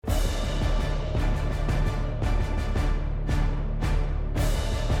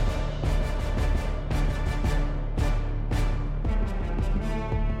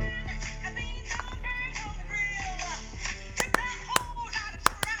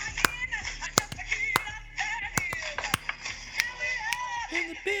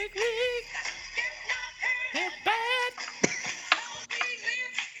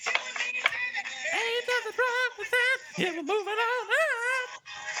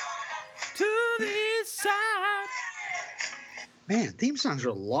Man, theme songs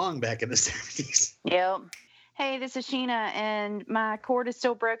were long back in the 70s. Yep. Hey, this is Sheena, and my cord is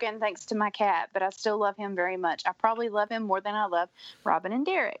still broken thanks to my cat, but I still love him very much. I probably love him more than I love Robin and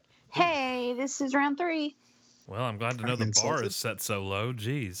Derek. Hey, this is round 3. Well, I'm glad to know the bar is set so low.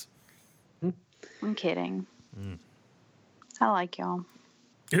 Jeez. I'm kidding. I like y'all.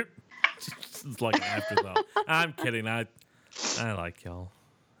 It's like an afterthought. I'm kidding. I like y'all.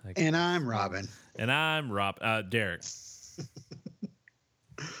 And I'm Robin. And I'm Derek.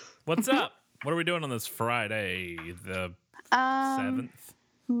 What's up? What are we doing on this Friday, the 7th?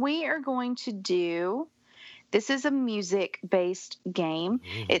 We are going to do, this is a music-based game.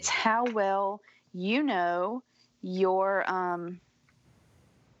 Ooh. It's how well you know your,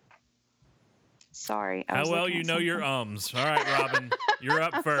 sorry. How well you know your ums. All right, Robin, you're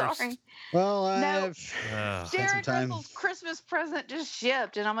up first. Sorry. Well, No. spent some Derek time. Russell's Christmas present just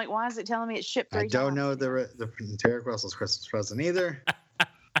shipped, and I'm like, why is it telling me it shipped 3 I times? don't know the Derek Russell's Christmas present either.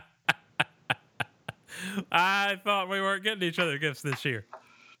 I thought we weren't getting each other gifts this year.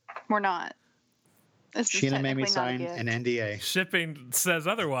 We're not. This is Sheena made me technically not a sign gift. an NDA. Shipping says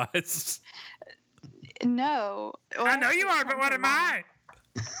otherwise. No. Well, I know you are, it's but what from am my I?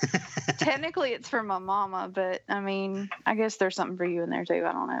 mom. Technically, it's from my mama, but I mean, I guess there's something for you in there too.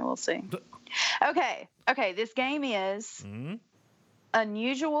 I don't know. We'll see. Okay. This game is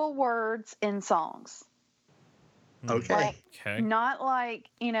unusual words in songs. Okay. Like, Okay. not like,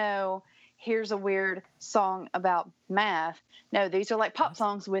 here's a weird song about math. No, these are like pop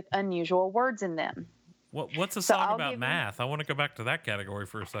songs with unusual words in them. What's a So song I'll about give math? I want to go back to that category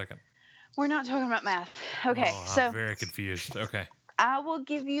for a second. We're not talking about math. Okay, Oh, so I'm very confused. Okay. I will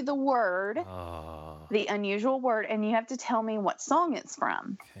give you the word, the unusual word, and you have to tell me what song it's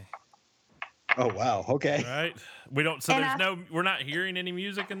from. Okay. Oh, wow. Okay. All right. We don't. So And we're not hearing any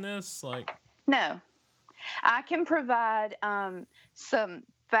music in this. Like. No, I can provide some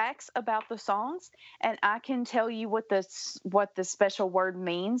facts about the songs, and I can tell you what the special word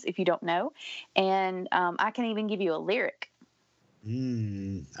means if you don't know, and I can even give you a lyric.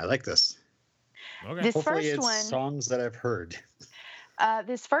 I like this. Okay. This Hopefully first it's one, songs that I've heard.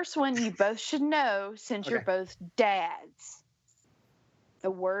 this first one you both should know since you're both dads. The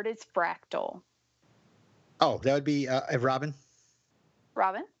word is fractal. Oh, that would be Robin.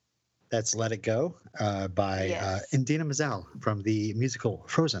 Robin? That's Let It Go by Yes. Indina Menzel from the musical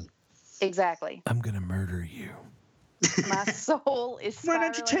Frozen. Exactly. I'm gonna murder you. My soul is Why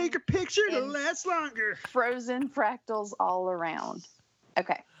spiraling. don't you take a picture to and last longer? Frozen fractals all around.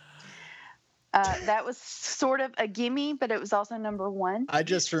 Okay. That was sort of a gimme, but it was also number 1. I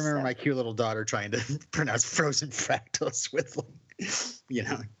just remember So- my cute little daughter trying to pronounce Frozen fractals with,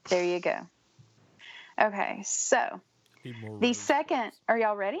 There you go. Okay, so the second, are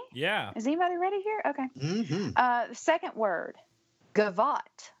y'all ready? Yeah. Is anybody ready here? Okay. Mm-hmm. The second word,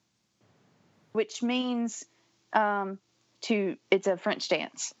 gavotte, which means it's a French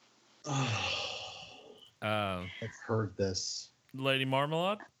dance. I've heard this. Lady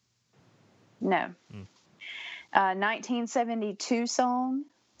Marmalade. No. 1972 song,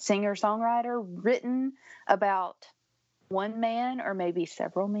 singer-songwriter, written about one man or maybe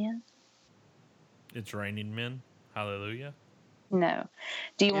several men. It's Raining Men. Hallelujah. No.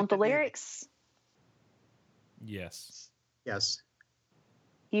 Do you want the Anthony- lyrics? Yes. Yes.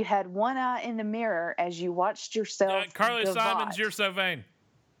 You had one eye in the mirror as you watched yourself. Carly gavotte. Simons, You're So Vain.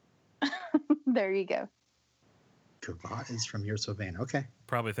 There you go. Gavotte is from You're So Vain. Okay.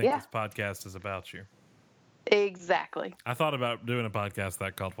 Probably think Yeah. this podcast is about you. Exactly. I thought about doing a podcast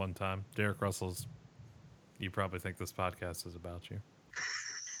that called one time. Derek Russell's. You probably think this podcast is about you.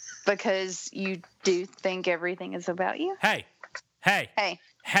 Because you do think everything is about you? Hey.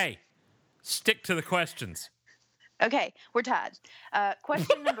 Hey. Stick to the questions. Okay, we're tied.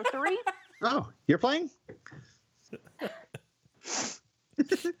 Question number 3. Oh, you're playing?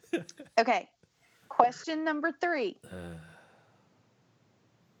 Okay. Question number 3.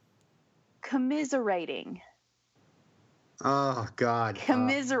 Commiserating. Oh, God.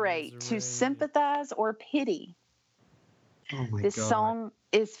 Commiserate, to sympathize or pity. Oh, my This God. song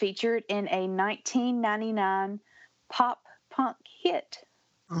is featured in a 1999 pop punk hit.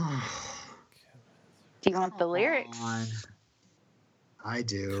 Oh, Do you want the lyrics? come on. I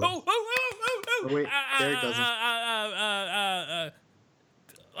do. Oh, wait, Derek doesn't.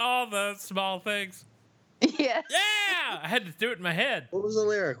 All the small things. Yes. Yeah! I had to do it in my head. What was the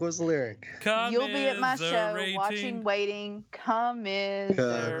lyric? You'll be at my show Commiserating. watching, waiting, commiserating.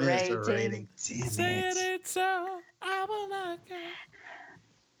 Commiserating. Damn Said it. it so, I will not go.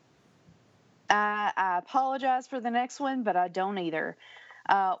 I apologize for the next one, but I don't either.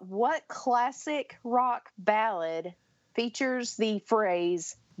 What classic rock ballad features the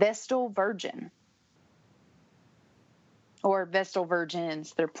phrase Vestal Virgin. Or Vestal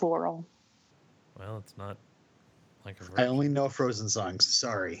Virgins, they're plural. Well, it's not like a I virgin. only know Frozen songs.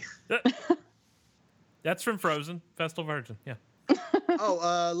 Sorry. That's from Frozen. Vestal Virgin. Yeah.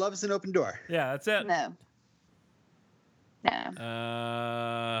 Oh, Love's an Open Door. Yeah, that's it. No.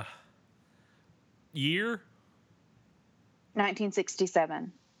 No. Year?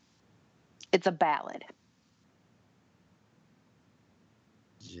 1967. It's a ballad.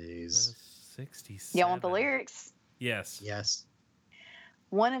 Jeez. 67. Y'all want the lyrics? Yes. Yes.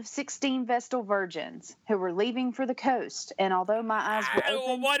 One of 16 Vestal Virgins who were leaving for the coast, and although my eyes were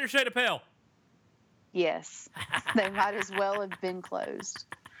open, Whiter shade of pale. yes, they might as well have been closed.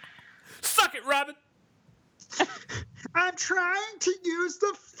 Suck it, Robin. I'm trying to use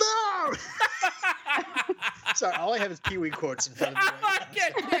the phone. Sorry, all I have is Pee-wee quotes in front of me.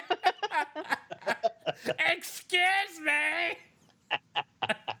 Right now. Excuse me.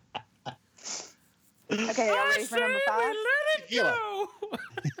 Okay, y'all ready for number 5? Let it Tequila. go.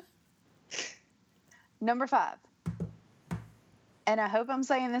 Number 5. And I hope I'm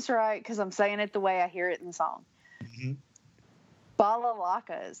saying this right because I'm saying it the way I hear it in the song. Mhm.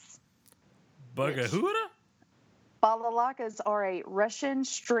 Balalakas. Bugahooda? Balalakas are a Russian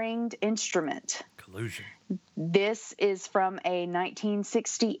stringed instrument. Collusion. This is from a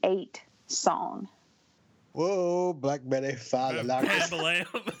 1968 song. Whoa, Black Betty, Father Lockers. Bam,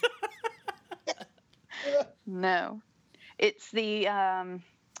 No. It's the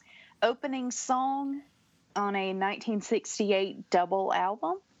opening song on a 1968 double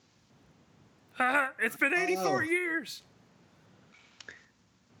album. It's been 84 Oh. years.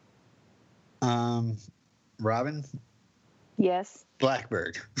 Robin, Yes.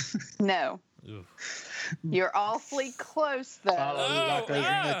 Blackbird. No. Oof. You're awfully close, though. Father Oh, Lockers in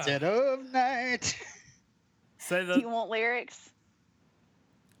yeah. the dead of night. Say Do you the want lyrics?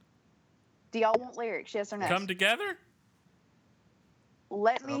 Do y'all want lyrics? Yes or no? come together?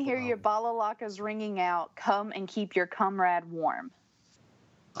 Let me hear your balalakas ringing out. Come and keep your comrade warm.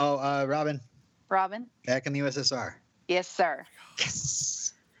 Oh, Robin, Robin? back in the USSR. Yes, sir.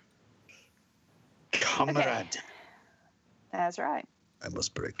 Yes. Comrade. That's right. I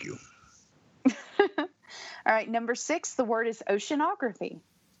must break you. All right, number 6, the word is oceanography.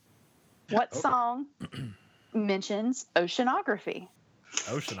 What Oh. song mentions oceanography?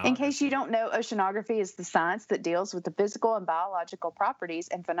 Oceanography. In case you don't know, oceanography is the science that deals with the physical and biological properties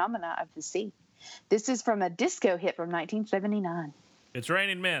and phenomena of the sea. This is from a disco hit from 1979. It's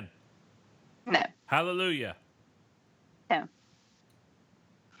raining men. No, Hallelujah. no.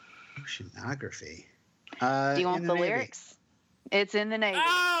 Oceanography. Do you want in the Navy. lyrics? It's in the Navy.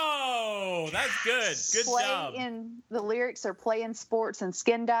 Oh, that's good. Good Play job. in the lyrics are play in sports and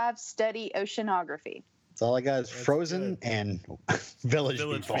skin dive, study oceanography. That's all I got is That's Frozen good. and Village,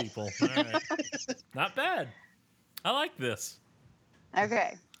 Village People. people. All right. Not bad. I like this.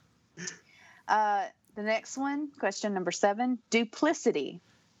 Okay. The next one, question number 7, duplicity.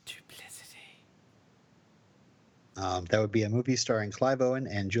 Duplicity. That would be a movie starring Clive Owen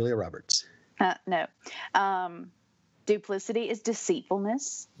and Julia Roberts. No. Duplicity is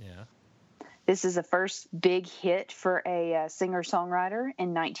deceitfulness. Yeah. This is the first big hit for a singer-songwriter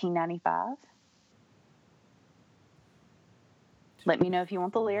in 1995. Let me know if you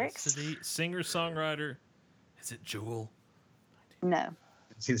want the lyrics. Duplicity. Singer songwriter. Is it Jewel? No.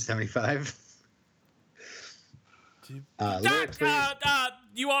 1975. Lyrics for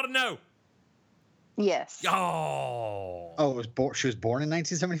You ought to know. Yes. Oh. Oh, she was born in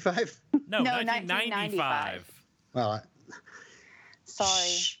 1975? No, No, 1995. Well,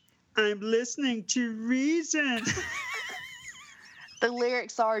 Sorry. I'm listening to Reason. The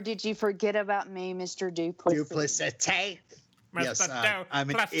lyrics are, did you forget about me, Mr. Duplicity? Duplicity. Yes, Mr. I'm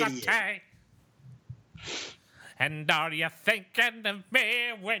an Duplicity. idiot. And are you thinking of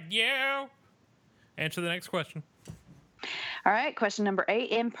me when you answer the next question? All right, question number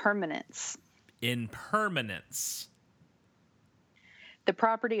 8, impermanence. Impermanence. The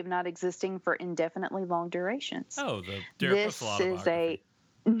property of not existing for indefinitely long durations. Oh, the Derek This Russell is a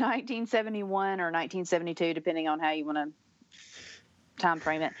 1971 or 1972, depending on how you want to time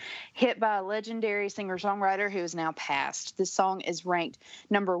frame it, hit by a legendary singer-songwriter who is now passed. This song is ranked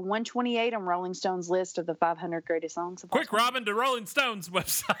number 128 on Rolling Stone's list of the 500 greatest songs of all Quick, time. Robin, to Rolling Stones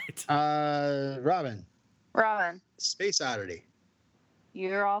website. Robin, Robin, Space Oddity.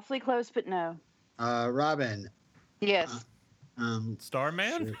 you're awfully close, but no. Robin, Yes.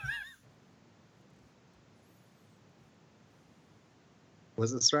 Starman? Sure.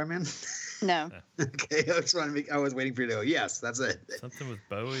 Was it Starman? No. Okay, I just want to I was waiting for you to go. Yes, that's it. Something with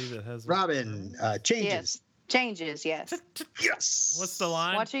Bowie that has. Robin, Changes. Yes. Changes, yes. Yes. What's the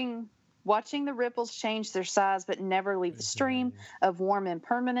line? Watching the ripples change their size, but never leave the stream of warm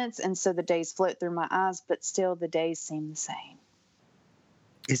impermanence, and so the days float through my eyes, but still the days seem the same.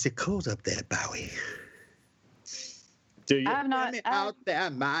 Is it cold up there, Bowie? Do you I'm not- hear me out there,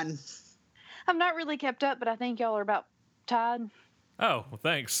 man? I'm not really kept up, but I think y'all are about tied. Oh, well,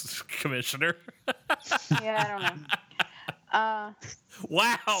 thanks, Commissioner. Yeah, I don't know.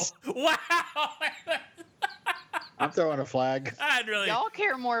 Wow. I'm throwing a flag. I hadn't really, Y'all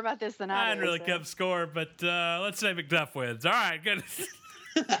care more about this than I do. really so. kept score, but let's say McDuff wins. All right, good.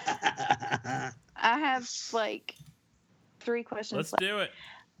 I have like 3 questions Let's left. do it.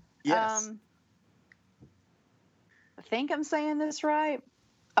 Yes. I think I'm saying this right.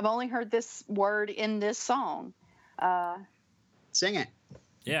 I've only heard this word in this song. Sing it.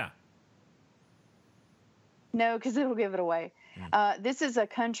 Yeah. No, because it'll give it away. This is a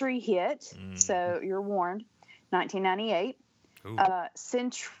country hit, so you're warned. 1998. Ooh.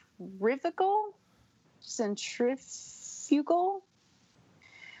 Centrifugal.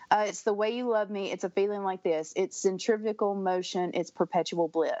 It's The Way You Love Me. It's a feeling like this. It's centrifugal motion. It's perpetual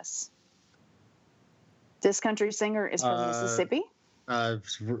bliss. This country singer is from Mississippi.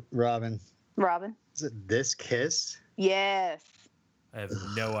 Robin. Robin. Is it This Kiss? Yes. I have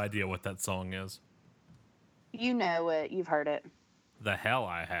no idea what that song is. You know it. You've heard it. The hell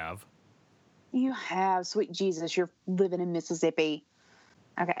I have. You have. Sweet Jesus, you're living in Mississippi.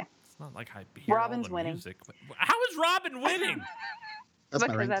 Okay. It's not like I hear Robin's all the winning. music. How is Robin winning? That's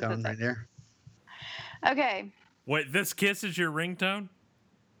my Because that's ringtone it. right there. Okay. Wait, This Kiss is your ringtone?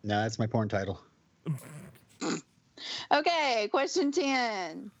 No, that's my porn title. Okay. Question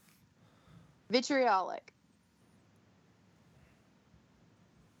 10. Vitriolic.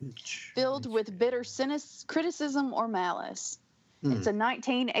 Filled with bitter criticism or malice. It's a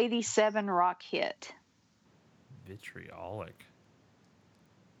 1987 rock hit. Vitriolic.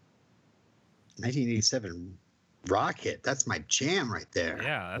 1987 Rocket. That's my jam right there.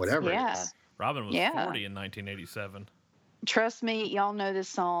 Yeah, that's- Whatever Yeah. it is. Robin was Yeah. 40 in 1987. Trust me, y'all know this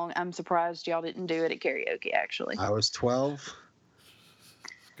song. I'm surprised y'all didn't do it at karaoke, actually. I was 12.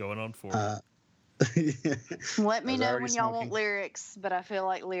 Going on 40. Let me I was know already when y'all smoking. want lyrics, but I feel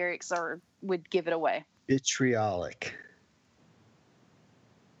like lyrics would give it away. Vitriolic.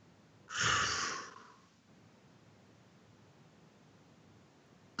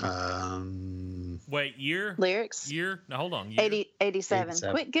 Wait, year? Lyrics? Year? No, hold on. Year? 87.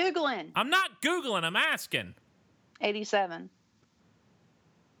 87. Quit Googling. I'm not Googling, I'm asking. 87.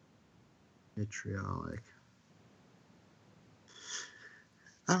 Vitriolic.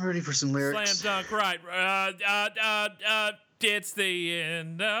 I'm ready for some lyrics. Slam dunk, right. It's the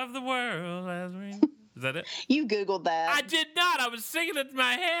end of the world as we... Is that it? You Googled that. I did not. I was singing it in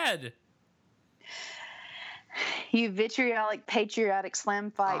my head. You vitriolic, patriotic,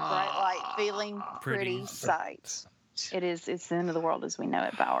 slam fight, bright light, feeling, Pretty pretty sight. It's the end of the world as we know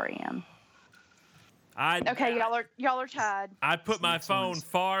it, Bowery M. Okay, y'all are tied. I put my phone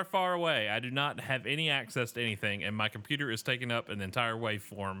far, far away. I do not have any access to anything, and my computer is taking up an entire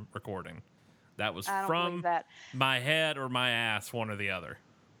waveform recording. That was I don't from believe that. my head or my ass, one or the other.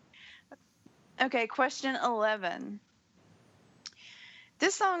 Okay, question 11.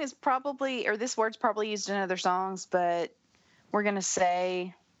 This song is probably, or this word's probably used in other songs, but we're going to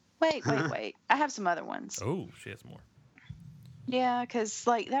say, wait. I have some other ones. Oh, she has more. Yeah, because,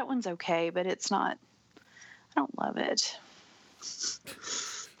 like, that one's okay, but it's not, I don't love it.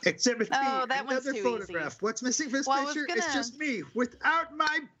 Exhibit B, Oh, that one's another too photograph. easy. What's missing from this Well, I was picture? gonna- It's just me without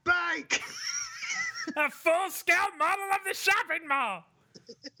my bike. A full-scale model of the shopping mall.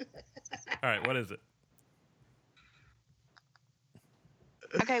 All right, what is it?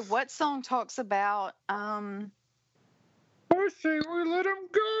 Okay, what song talks about, I say we let him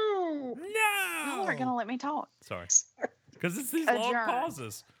go. No! y'all are going to let me talk. Sorry. Because it's these long Adjourn.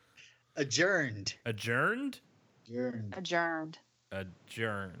 pauses. Adjourned. Adjourned? Adjourned.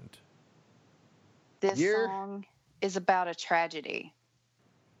 Adjourned. This Year? song is about a tragedy.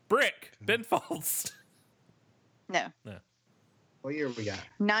 Brick. Ben Folds. No, What year we got?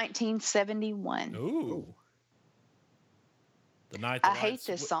 1971. Ooh. The night I hate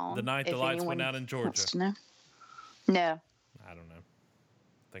this song. The night the if lights anyone went out in Georgia. wants to know. No. I don't know.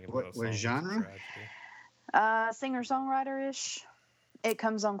 Thinking What- about a what song genre? that's a tragedy. Singer-songwriter-ish. It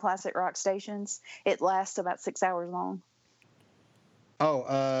comes on classic rock stations. It lasts about 6 hours long.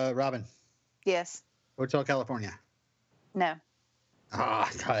 Oh, Robin. Yes. Hotel California. No. Oh, I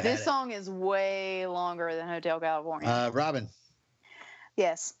thought I had This it. song is way longer than Hotel California. Robin.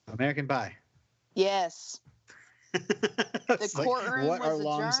 Yes. American Pie. Yes. It's like, courtroom what are was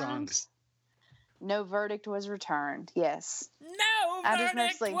long adjourned. songs? No verdict was returned. Yes. No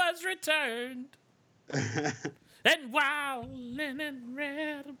verdict was returned. And while in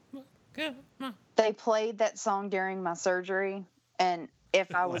red, they played that song during my surgery, and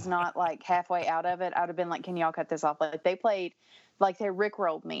if I was not like halfway out of it, I'd have been like, "Can y'all cut this off?" Like they played, like they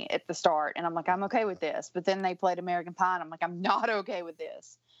rickrolled me at the start, and I'm like, "I'm okay with this," but then they played American Pie, and I'm like, "I'm not okay with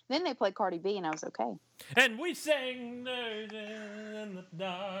this." Then they played Cardi B, and I was okay. And we sang in the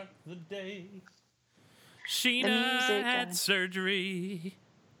dark the day Sheena had surgery.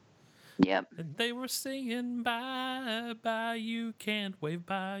 Yep. And they were singing bye, bye, you can't wave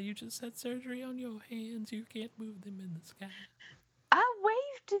bye. You just had surgery on your hands. You can't move them in the sky. I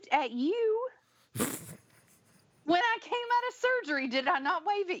waved at you. When I came out of surgery, did I not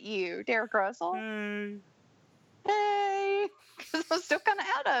wave at you, Derek Russell? Hey. Hey. Because I'm still kind of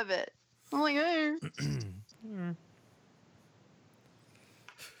out of it. I'm like, hey.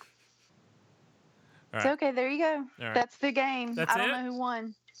 It's okay. There you go. Right. That's the game. That's I don't know who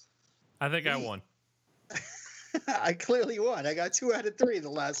won. I think I won. I clearly won. I got 2 out of 3 the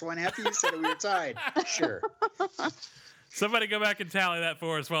last one. After you said it, we were tied. Sure. Somebody go back and tally that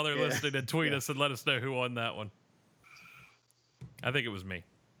for us while they're listening and tweet us and let us know who won that one. I think it was me.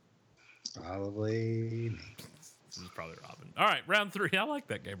 Probably me. This is probably Robin. All right, round 3. I like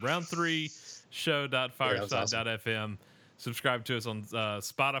that game. Round 3, show.fireside.fm. Subscribe to us on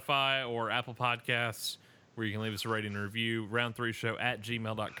Spotify or Apple Podcasts, where you can leave us a rating and review.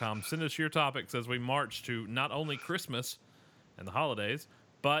 round3show@gmail.com. Send us your topics as we march to not only Christmas and the holidays,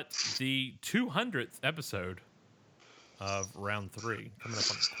 but the 200th episode of Round 3 coming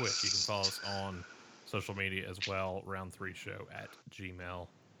up on Twitch. You can follow us on social media as well. round3show@gmail.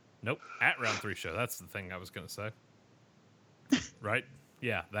 Nope, at round3show. That's the thing I was going to say. Right?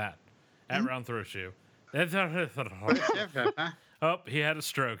 Yeah, that. At round3show. Oh, he had a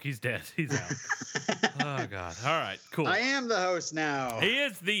stroke. He's dead. He's out. Oh, God. All right, cool. I am the host now. He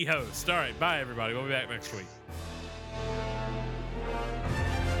is the host. All right, bye, everybody. We'll be back next week.